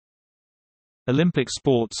Olympic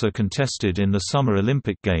sports are contested in the Summer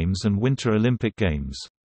Olympic Games and Winter Olympic Games.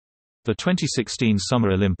 The 2016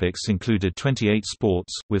 Summer Olympics included 28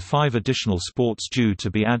 sports, with 5 additional sports due to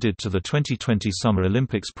be added to the 2020 Summer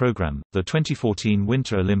Olympics program. The 2014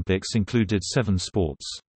 Winter Olympics included 7 sports.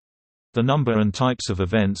 The number and types of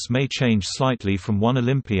events may change slightly from one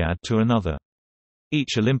Olympiad to another.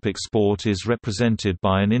 Each Olympic sport is represented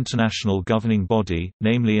by an international governing body,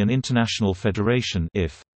 namely an international federation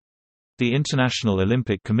if. The International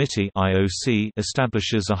Olympic Committee (IOC)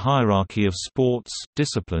 establishes a hierarchy of sports,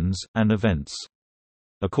 disciplines, and events.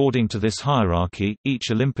 According to this hierarchy,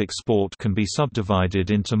 each Olympic sport can be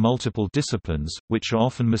subdivided into multiple disciplines, which are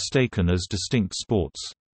often mistaken as distinct sports.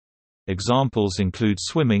 Examples include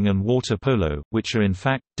swimming and water polo, which are in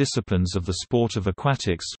fact disciplines of the sport of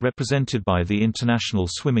aquatics represented by the International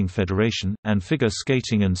Swimming Federation, and figure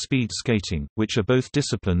skating and speed skating, which are both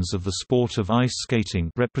disciplines of the sport of ice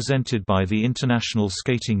skating represented by the International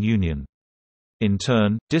Skating Union. In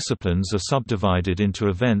turn, disciplines are subdivided into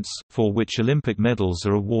events, for which Olympic medals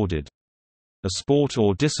are awarded. A sport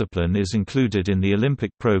or discipline is included in the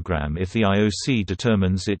Olympic program if the IOC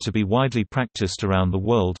determines it to be widely practiced around the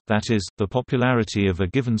world, that is, the popularity of a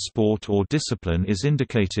given sport or discipline is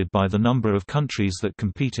indicated by the number of countries that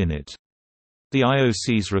compete in it. The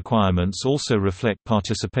IOC's requirements also reflect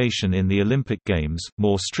participation in the Olympic Games.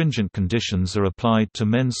 More stringent conditions are applied to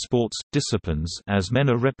men's sports disciplines, as men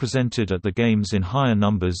are represented at the Games in higher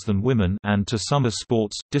numbers than women, and to summer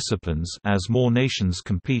sports disciplines, as more nations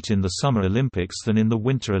compete in the Summer Olympics than in the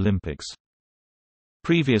Winter Olympics.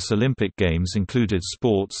 Previous Olympic Games included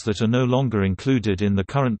sports that are no longer included in the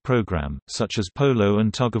current program, such as polo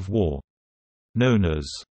and tug-of-war. Known as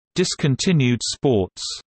discontinued sports,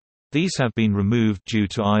 these have been removed due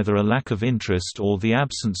to either a lack of interest or the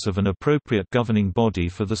absence of an appropriate governing body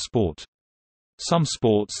for the sport. Some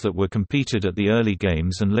sports that were competed at the early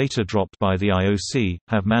Games and later dropped by the IOC,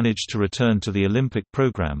 have managed to return to the Olympic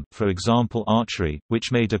program, for example archery,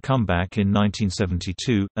 which made a comeback in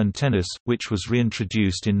 1972, and tennis, which was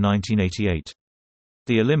reintroduced in 1988.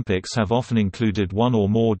 The Olympics have often included one or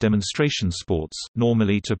more demonstration sports,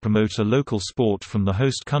 normally to promote a local sport from the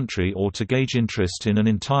host country or to gauge interest in an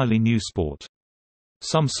entirely new sport.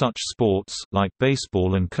 Some such sports, like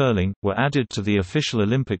baseball and curling, were added to the official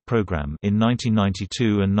Olympic program in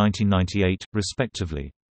 1992 and 1998,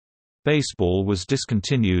 respectively. Baseball was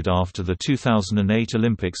discontinued after the 2008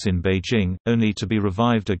 Olympics in Beijing, only to be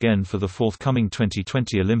revived again for the forthcoming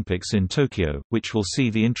 2020 Olympics in Tokyo, which will see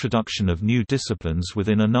the introduction of new disciplines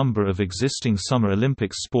within a number of existing Summer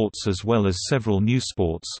Olympics sports as well as several new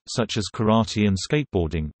sports, such as karate and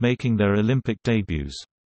skateboarding, making their Olympic debuts.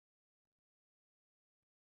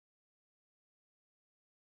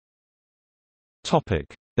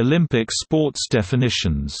 Olympic sports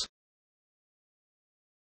definitions.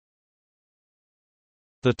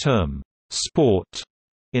 The term, "sport",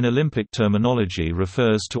 in Olympic terminology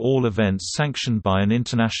refers to all events sanctioned by an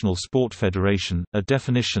international sport federation, a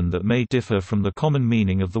definition that may differ from the common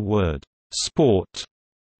meaning of the word, "sport".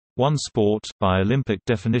 One sport, by Olympic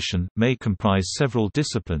definition, may comprise several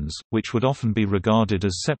disciplines, which would often be regarded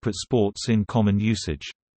as separate sports in common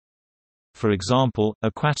usage. For example,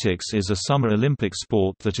 aquatics is a Summer Olympic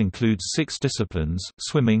sport that includes 6 disciplines: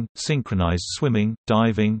 swimming, synchronized swimming,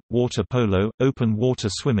 diving, water polo, open water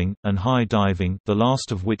swimming, and high diving, the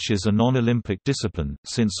last of which is a non-Olympic discipline,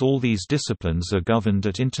 since all these disciplines are governed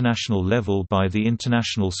at international level by the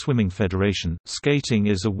International Swimming Federation. Skating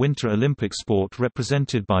is a Winter Olympic sport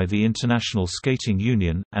represented by the International Skating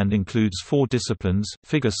Union, and includes 4 disciplines: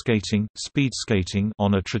 figure skating, speed skating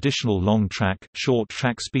on a traditional long track, short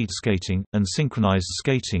track speed skating, and synchronized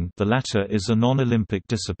skating, the latter is a non-Olympic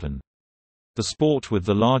discipline. The sport with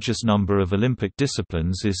the largest number of Olympic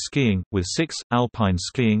disciplines is skiing, with 6, alpine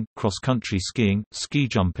skiing, cross-country skiing, ski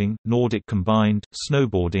jumping, Nordic combined,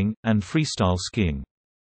 snowboarding, and freestyle skiing.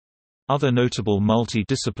 Other notable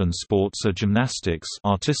multi-discipline sports are gymnastics,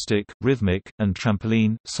 artistic, rhythmic, and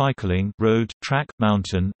trampoline, cycling, road, track,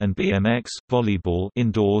 mountain, and BMX, volleyball,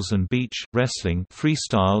 indoors and beach, wrestling,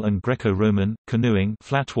 freestyle and Greco-Roman, canoeing,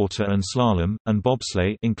 flatwater and slalom, and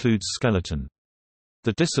bobsleigh includes skeleton.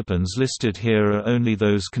 The disciplines listed here are only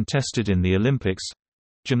those contested in the Olympics.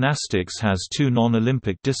 Gymnastics has 2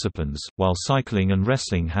 non-Olympic disciplines, while cycling and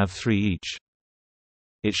wrestling have 3 each.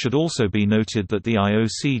 It should also be noted that the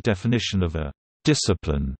IOC definition of a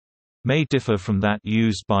discipline may differ from that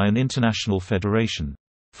used by an international federation.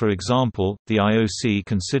 For example, the IOC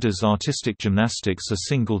considers artistic gymnastics a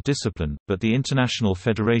single discipline, but the International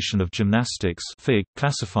Federation of Gymnastics (FIG)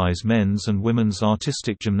 classifies men's and women's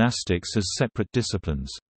artistic gymnastics as separate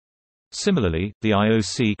disciplines. Similarly, the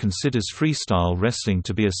IOC considers freestyle wrestling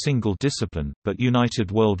to be a single discipline, but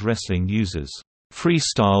United World Wrestling uses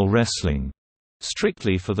freestyle wrestling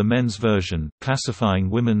strictly for the men's version, classifying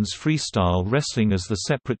women's freestyle wrestling as the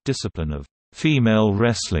separate discipline of female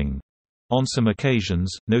wrestling. On some occasions,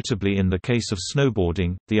 notably in the case of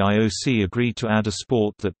snowboarding, the IOC agreed to add a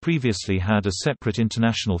sport that previously had a separate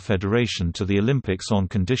international federation to the Olympics on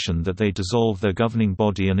condition that they dissolve their governing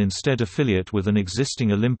body and instead affiliate with an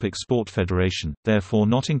existing Olympic sport federation, therefore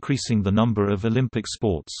not increasing the number of Olympic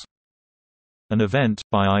sports. An event,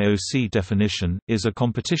 by IOC definition, is a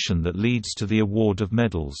competition that leads to the award of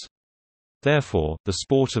medals. Therefore, the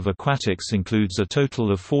sport of aquatics includes a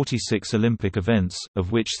total of 46 Olympic events,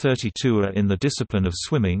 of which 32 are in the discipline of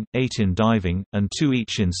swimming, 8 in diving, and 2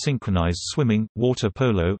 each in synchronized swimming, water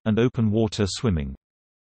polo, and open water swimming.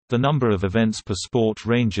 The number of events per sport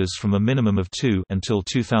ranges from a minimum of 2 until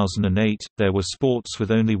 2008, there were sports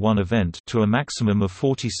with only 1 event to a maximum of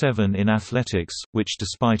 47 in athletics, which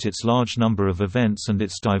despite its large number of events and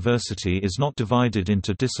its diversity is not divided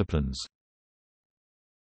into disciplines.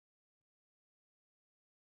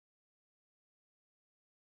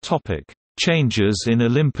 Changes in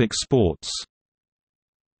Olympic sports.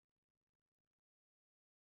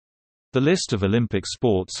 The list of Olympic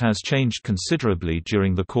sports has changed considerably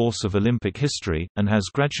during the course of Olympic history, and has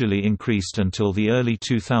gradually increased until the early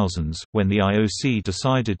 2000s, when the IOC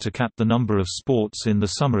decided to cap the number of sports in the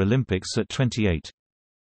Summer Olympics at 28.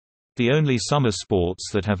 The only summer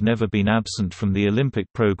sports that have never been absent from the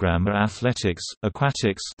Olympic program are athletics,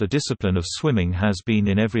 aquatics, the discipline of swimming has been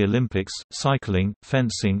in every Olympics, cycling,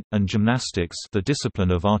 fencing, and gymnastics, the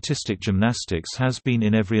discipline of artistic gymnastics has been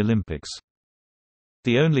in every Olympics.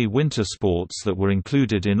 The only winter sports that were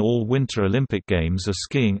included in all Winter Olympic Games are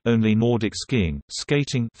skiing, only Nordic skiing,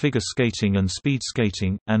 skating, figure skating and speed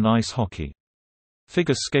skating, and ice hockey.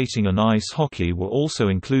 Figure skating and ice hockey were also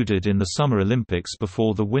included in the Summer Olympics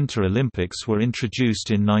before the Winter Olympics were introduced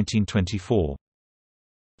in 1924.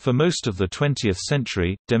 For most of the 20th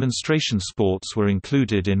century, demonstration sports were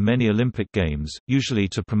included in many Olympic Games, usually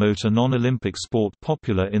to promote a non-Olympic sport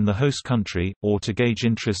popular in the host country, or to gauge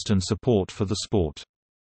interest and support for the sport.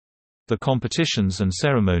 The competitions and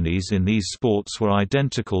ceremonies in these sports were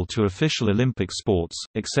identical to official Olympic sports,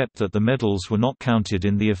 except that the medals were not counted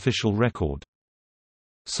in the official record.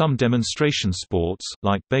 Some demonstration sports,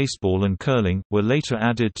 like baseball and curling, were later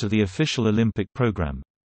added to the official Olympic program.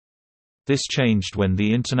 This changed when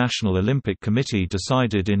the International Olympic Committee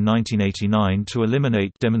decided in 1989 to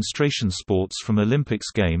eliminate demonstration sports from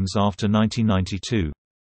Olympics Games after 1992.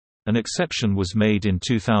 An exception was made in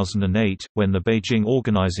 2008, when the Beijing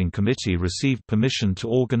Organizing Committee received permission to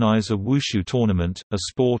organize a wushu tournament. A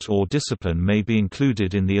sport or discipline may be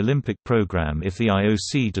included in the Olympic program if the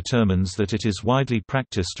IOC determines that it is widely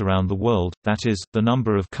practiced around the world, that is, the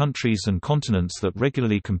number of countries and continents that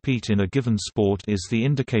regularly compete in a given sport is the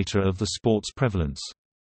indicator of the sport's prevalence.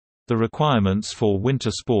 The requirements for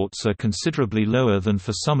winter sports are considerably lower than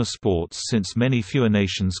for summer sports since many fewer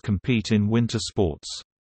nations compete in winter sports.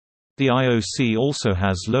 The IOC also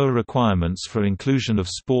has lower requirements for inclusion of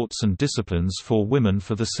sports and disciplines for women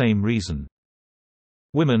for the same reason.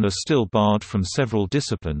 Women are still barred from several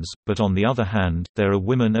disciplines, but on the other hand, there are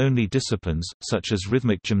women-only disciplines, such as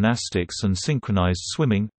rhythmic gymnastics and synchronized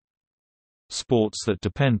swimming. Sports that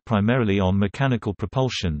depend primarily on mechanical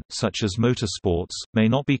propulsion, such as motorsports, may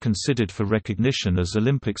not be considered for recognition as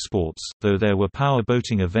Olympic sports, though there were power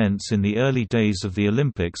boating events in the early days of the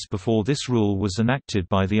Olympics before this rule was enacted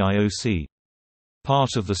by the IOC.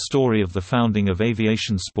 Part of the story of the founding of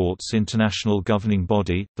Aviation Sports International Governing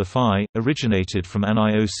Body, the FI, originated from an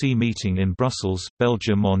IOC meeting in Brussels,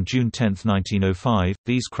 Belgium on June 10, 1905.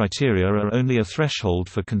 These criteria are only a threshold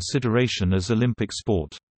for consideration as Olympic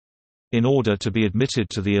sport. In order to be admitted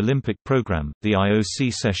to the Olympic program, the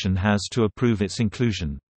IOC session has to approve its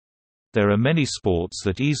inclusion. There are many sports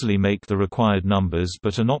that easily make the required numbers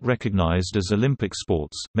but are not recognized as Olympic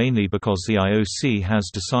sports, mainly because the IOC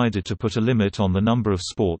has decided to put a limit on the number of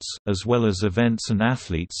sports, as well as events and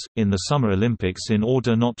athletes, in the Summer Olympics in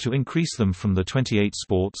order not to increase them from the 28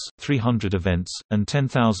 sports, 300 events, and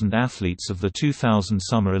 10,000 athletes of the 2000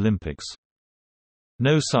 Summer Olympics.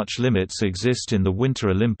 No such limits exist in the Winter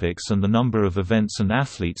Olympics and the number of events and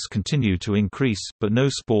athletes continue to increase, but no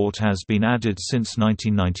sport has been added since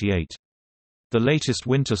 1998. The latest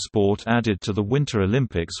winter sport added to the Winter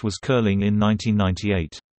Olympics was curling in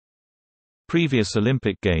 1998. Previous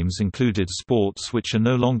Olympic Games included sports which are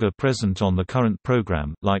no longer present on the current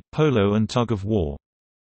program, like polo and tug of war.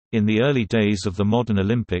 In the early days of the modern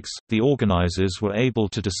Olympics, the organizers were able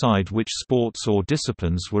to decide which sports or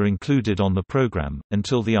disciplines were included on the program,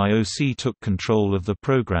 until the IOC took control of the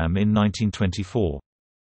program in 1924.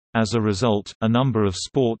 As a result, a number of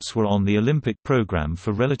sports were on the Olympic program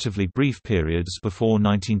for relatively brief periods before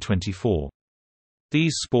 1924.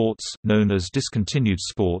 These sports, known as discontinued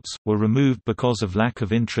sports, were removed because of lack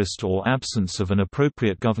of interest or absence of an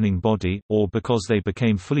appropriate governing body, or because they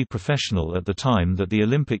became fully professional at the time that the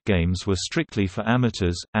Olympic Games were strictly for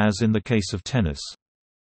amateurs, as in the case of tennis.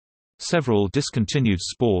 Several discontinued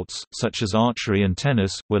sports, such as archery and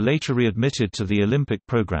tennis, were later readmitted to the Olympic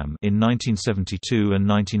program in 1972 and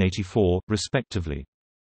 1984, respectively.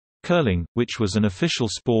 Curling, which was an official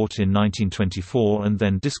sport in 1924 and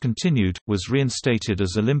then discontinued, was reinstated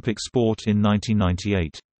as Olympic sport in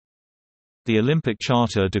 1998. The Olympic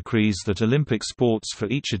Charter decrees that Olympic sports for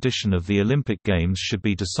each edition of the Olympic Games should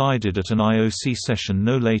be decided at an IOC session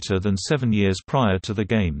no later than 7 years prior to the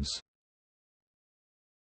Games.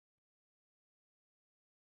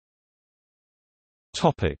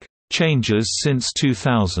 Changes since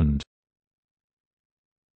 2000.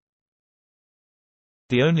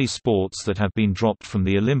 The only sports that have been dropped from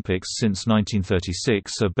the Olympics since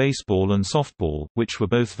 1936 are baseball and softball, which were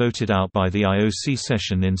both voted out by the IOC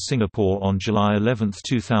session in Singapore on July 11,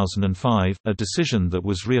 2005, a decision that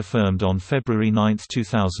was reaffirmed on February 9,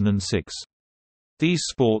 2006. These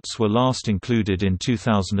sports were last included in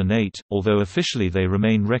 2008, although officially they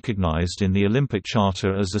remain recognized in the Olympic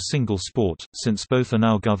Charter as a single sport, since both are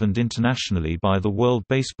now governed internationally by the World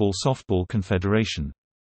Baseball-Softball Confederation.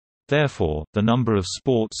 Therefore, the number of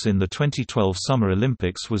sports in the 2012 Summer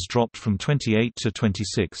Olympics was dropped from 28 to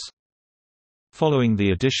 26. Following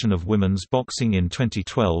the addition of women's boxing in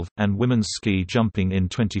 2012, and women's ski jumping in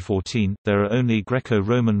 2014, there are only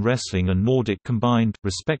Greco-Roman wrestling and Nordic combined,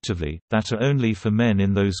 respectively, that are only for men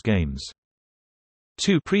in those games.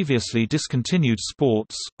 Two previously discontinued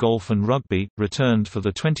sports, golf and rugby, returned for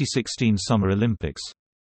the 2016 Summer Olympics.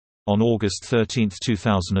 On August 13,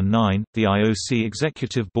 2009, the IOC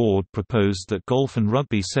Executive Board proposed that golf and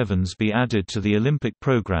rugby sevens be added to the Olympic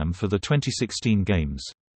program for the 2016 Games.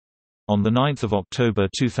 On 9 October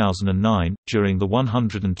 2009, during the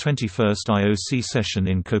 121st IOC session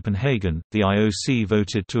in Copenhagen, the IOC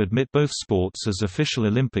voted to admit both sports as official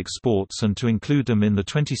Olympic sports and to include them in the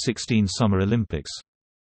 2016 Summer Olympics.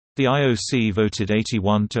 The IOC voted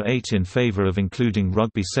 81-8 in favor of including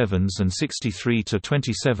rugby sevens and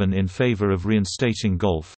 63-27 in favor of reinstating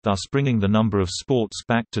golf, thus bringing the number of sports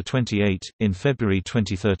back to 28. In February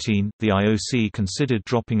 2013, the IOC considered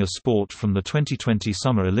dropping a sport from the 2020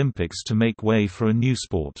 Summer Olympics to make way for a new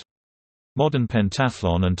sport. Modern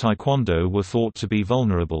pentathlon and taekwondo were thought to be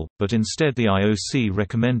vulnerable, but instead the IOC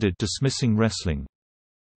recommended dismissing wrestling.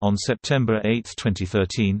 On September 8,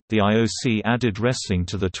 2013, the IOC added wrestling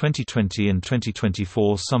to the 2020 and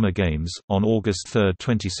 2024 Summer Games. On August 3,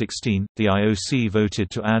 2016, the IOC voted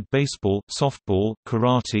to add baseball, softball,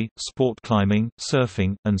 karate, sport climbing,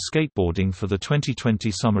 surfing, and skateboarding for the 2020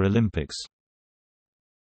 Summer Olympics.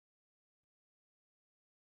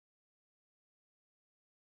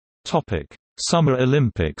 Topic: Summer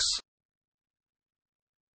Olympics.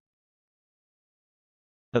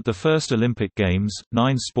 At the first Olympic Games,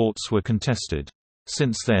 9 sports were contested.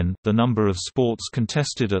 Since then, the number of sports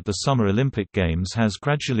contested at the Summer Olympic Games has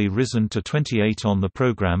gradually risen to 28 on the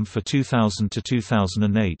program for 2000 to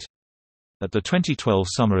 2008. At the 2012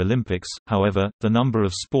 Summer Olympics, however, the number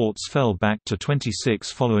of sports fell back to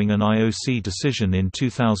 26 following an IOC decision in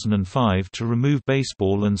 2005 to remove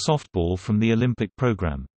baseball and softball from the Olympic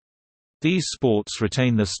program. These sports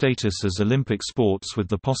retain their status as Olympic sports with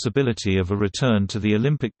the possibility of a return to the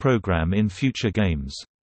Olympic program in future games.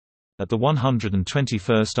 At the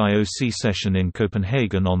 121st IOC session in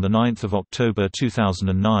Copenhagen on 9 October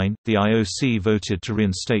 2009, the IOC voted to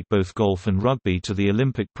reinstate both golf and rugby to the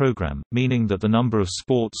Olympic program, meaning that the number of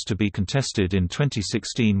sports to be contested in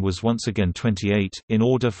 2016 was once again 28. In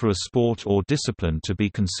order for a sport or discipline to be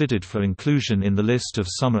considered for inclusion in the list of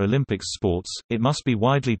Summer Olympics sports, it must be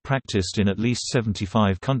widely practiced in at least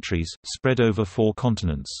 75 countries, spread over 4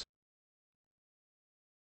 continents.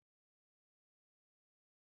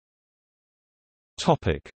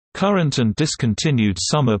 Current and discontinued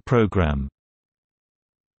summer program.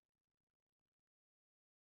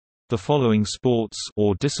 The following sports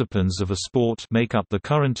or disciplines of a sport make up the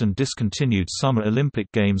current and discontinued Summer Olympic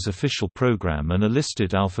Games official program and are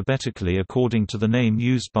listed alphabetically according to the name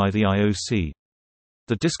used by the IOC.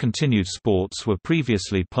 The discontinued sports were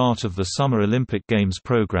previously part of the Summer Olympic Games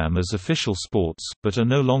program as official sports, but are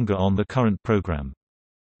no longer on the current program.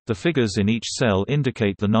 The figures in each cell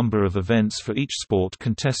indicate the number of events for each sport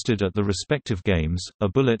contested at the respective games. A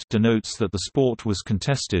bullet denotes that the sport was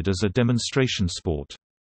contested as a demonstration sport.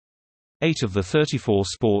 8 of the 34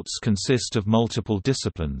 sports consist of multiple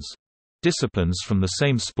disciplines. Disciplines from the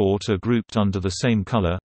same sport are grouped under the same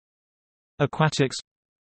color: aquatics,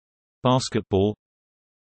 basketball,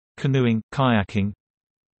 canoeing, kayaking,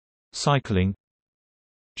 cycling,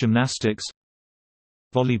 gymnastics,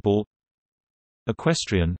 volleyball,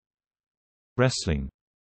 equestrian, wrestling.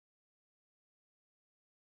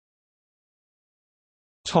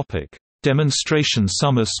 Topic: Demonstration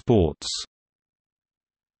summer sports.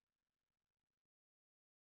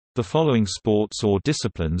 The following sports or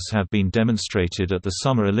disciplines have been demonstrated at the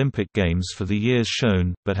Summer Olympic Games for the years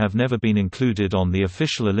shown, but have never been included on the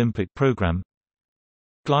official Olympic program.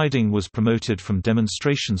 Gliding was promoted from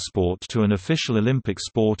demonstration sport to an official Olympic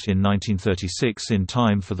sport in 1936 in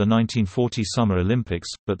time for the 1940 Summer Olympics,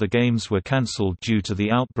 but the Games were cancelled due to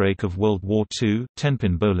the outbreak of World War II.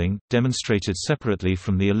 Tenpin bowling, demonstrated separately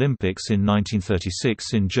from the Olympics in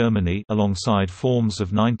 1936 in Germany alongside forms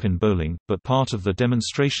of ninepin bowling, but part of the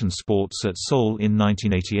demonstration sports at Seoul in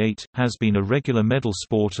 1988, has been a regular medal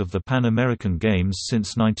sport of the Pan American Games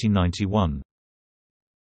since 1991.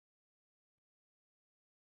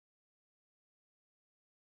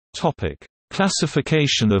 Topic: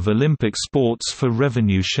 Classification of Olympic sports for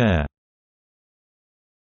revenue share.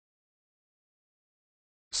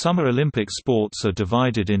 Summer Olympic sports are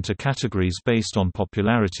divided into categories based on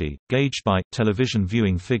popularity, gauged by television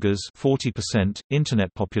viewing figures 40%,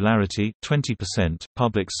 internet popularity 20%,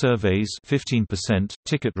 public surveys 15%,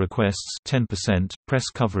 ticket requests 10%, press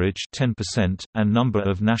coverage 10%, and number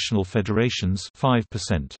of national federations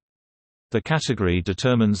 5%. The category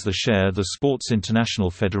determines the share the Sports International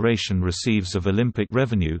Federation receives of Olympic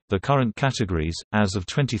revenue. The current categories, as of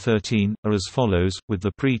 2013, are as follows, with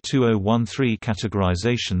the pre-2013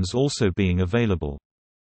 categorizations also being available.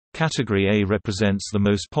 Category A represents the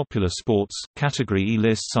most popular sports, Category E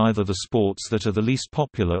lists either the sports that are the least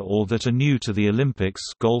popular or that are new to the Olympics,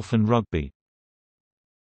 golf and rugby.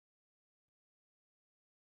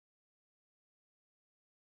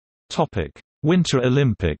 Winter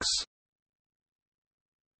Olympics.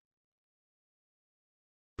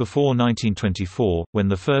 Before 1924, when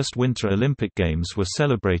the first Winter Olympic Games were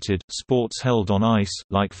celebrated, sports held on ice,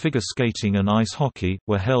 like figure skating and ice hockey,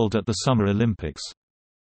 were held at the Summer Olympics.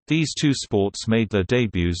 These two sports made their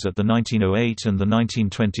debuts at the 1908 and the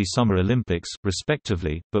 1920 Summer Olympics,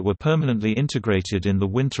 respectively, but were permanently integrated in the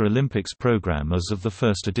Winter Olympics program as of the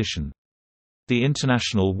first edition. The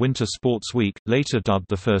International Winter Sports Week, later dubbed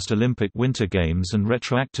the first Olympic Winter Games and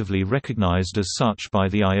retroactively recognized as such by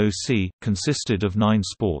the IOC, consisted of 9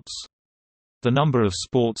 sports. The number of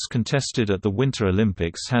sports contested at the Winter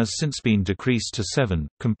Olympics has since been decreased to 7,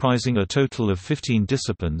 comprising a total of 15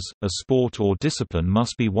 disciplines. A sport or discipline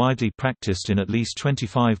must be widely practiced in at least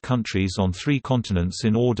 25 countries on 3 continents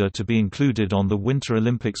in order to be included on the Winter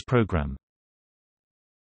Olympics program.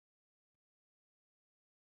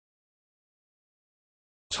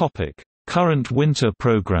 Current winter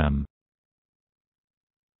program.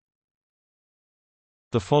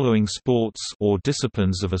 The following sports or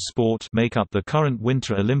disciplines of a sport make up the current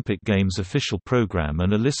Winter Olympic Games official program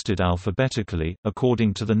and are listed alphabetically,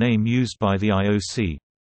 according to the name used by the IOC.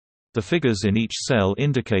 The figures in each cell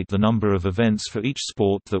indicate the number of events for each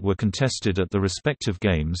sport that were contested at the respective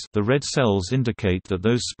games. The red cells indicate that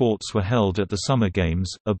those sports were held at the Summer Games.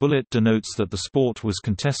 A bullet denotes that the sport was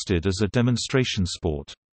contested as a demonstration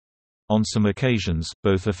sport. On some occasions,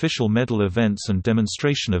 both official medal events and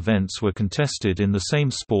demonstration events were contested in the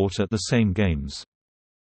same sport at the same games.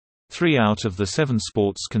 3 out of the 7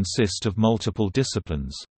 sports consist of multiple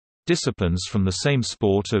disciplines. Disciplines from the same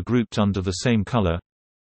sport are grouped under the same color: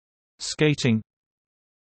 skating,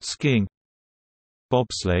 skiing,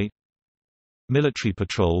 bobsleigh. Military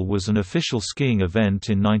patrol was an official skiing event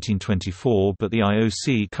in 1924, but the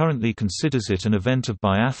IOC currently considers it an event of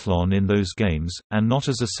biathlon in those games, and not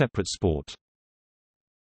as a separate sport.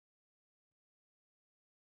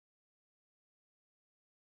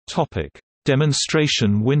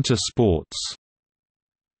 Demonstration winter sports.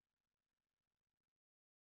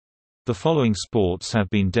 The following sports have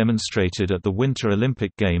been demonstrated at the Winter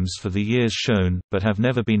Olympic Games for the years shown, but have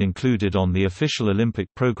never been included on the official Olympic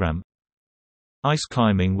program. Ice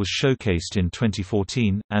climbing was showcased in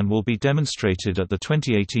 2014, and will be demonstrated at the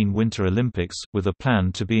 2018 Winter Olympics, with a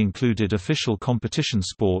plan to be included official competition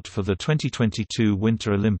sport for the 2022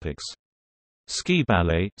 Winter Olympics. Ski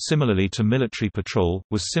ballet, similarly to military patrol,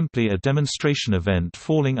 was simply a demonstration event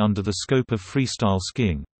falling under the scope of freestyle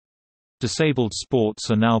skiing. Disabled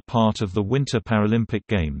sports are now part of the Winter Paralympic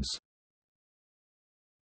Games.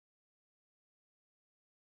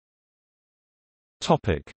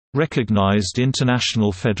 Recognized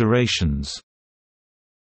international federations.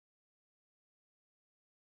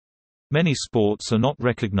 Many sports are not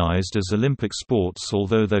recognized as Olympic sports,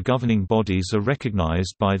 although their governing bodies are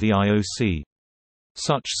recognized by the IOC.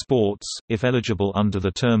 Such sports, if eligible under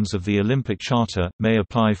the terms of the Olympic Charter, may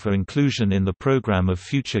apply for inclusion in the program of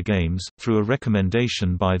future games, through a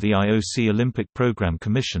recommendation by the IOC Olympic Program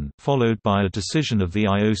Commission, followed by a decision of the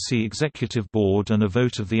IOC Executive Board and a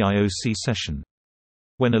vote of the IOC session.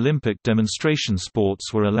 When Olympic demonstration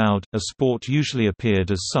sports were allowed, a sport usually appeared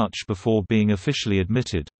as such before being officially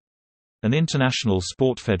admitted. An international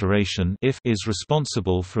sport federation is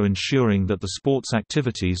responsible for ensuring that the sport's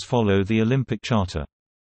activities follow the Olympic Charter.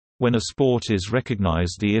 When a sport is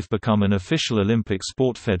recognized, the IF become an official Olympic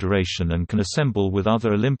sport federation and can assemble with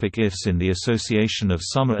other Olympic IFs in the Association of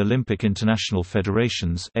Summer Olympic International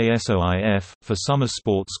Federations (ASOIF) for summer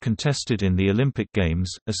sports contested in the Olympic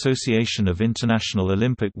Games, Association of International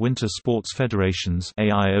Olympic Winter Sports Federations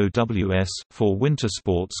 (AIOWS) for winter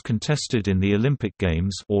sports contested in the Olympic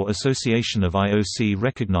Games, or Association of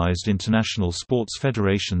IOC-recognized International Sports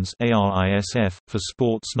Federations (ARISF) for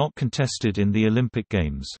sports not contested in the Olympic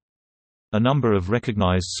Games. A number of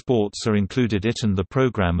recognized sports are included in the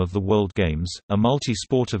program of the World Games, a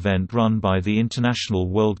multi-sport event run by the International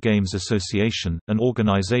World Games Association, an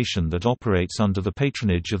organization that operates under the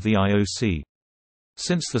patronage of the IOC.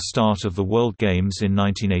 Since the start of the World Games in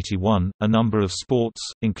 1981, a number of sports,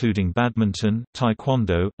 including badminton,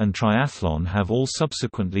 taekwondo, and triathlon, have all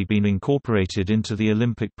subsequently been incorporated into the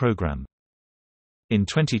Olympic program. In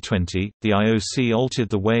 2020, the IOC altered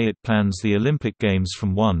the way it plans the Olympic Games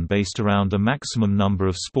from one based around a maximum number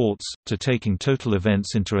of sports, to taking total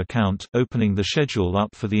events into account, opening the schedule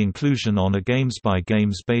up for the inclusion on a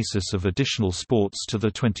games-by-games basis of additional sports to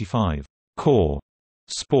the 25 core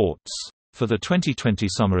sports. For the 2020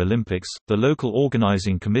 Summer Olympics, the local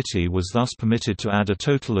organizing committee was thus permitted to add a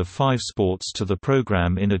total of 5 sports to the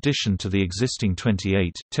program in addition to the existing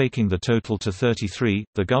 28, taking the total to 33.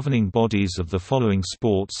 The governing bodies of the following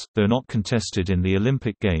sports, though not contested in the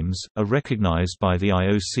Olympic Games, are recognized by the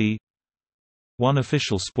IOC: 1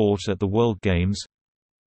 official sport at the World Games,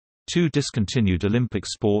 2 discontinued Olympic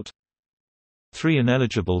sport, 3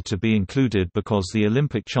 ineligible to be included because the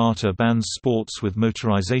Olympic Charter bans sports with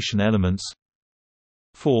motorization elements,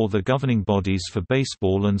 4 the governing bodies for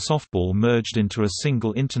baseball and softball merged into a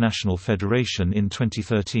single international federation in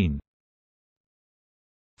 2013.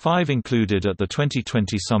 5 included at the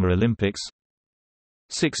 2020 Summer Olympics.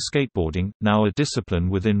 6 skateboarding, now a discipline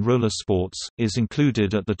within roller sports, is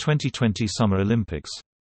included at the 2020 Summer Olympics.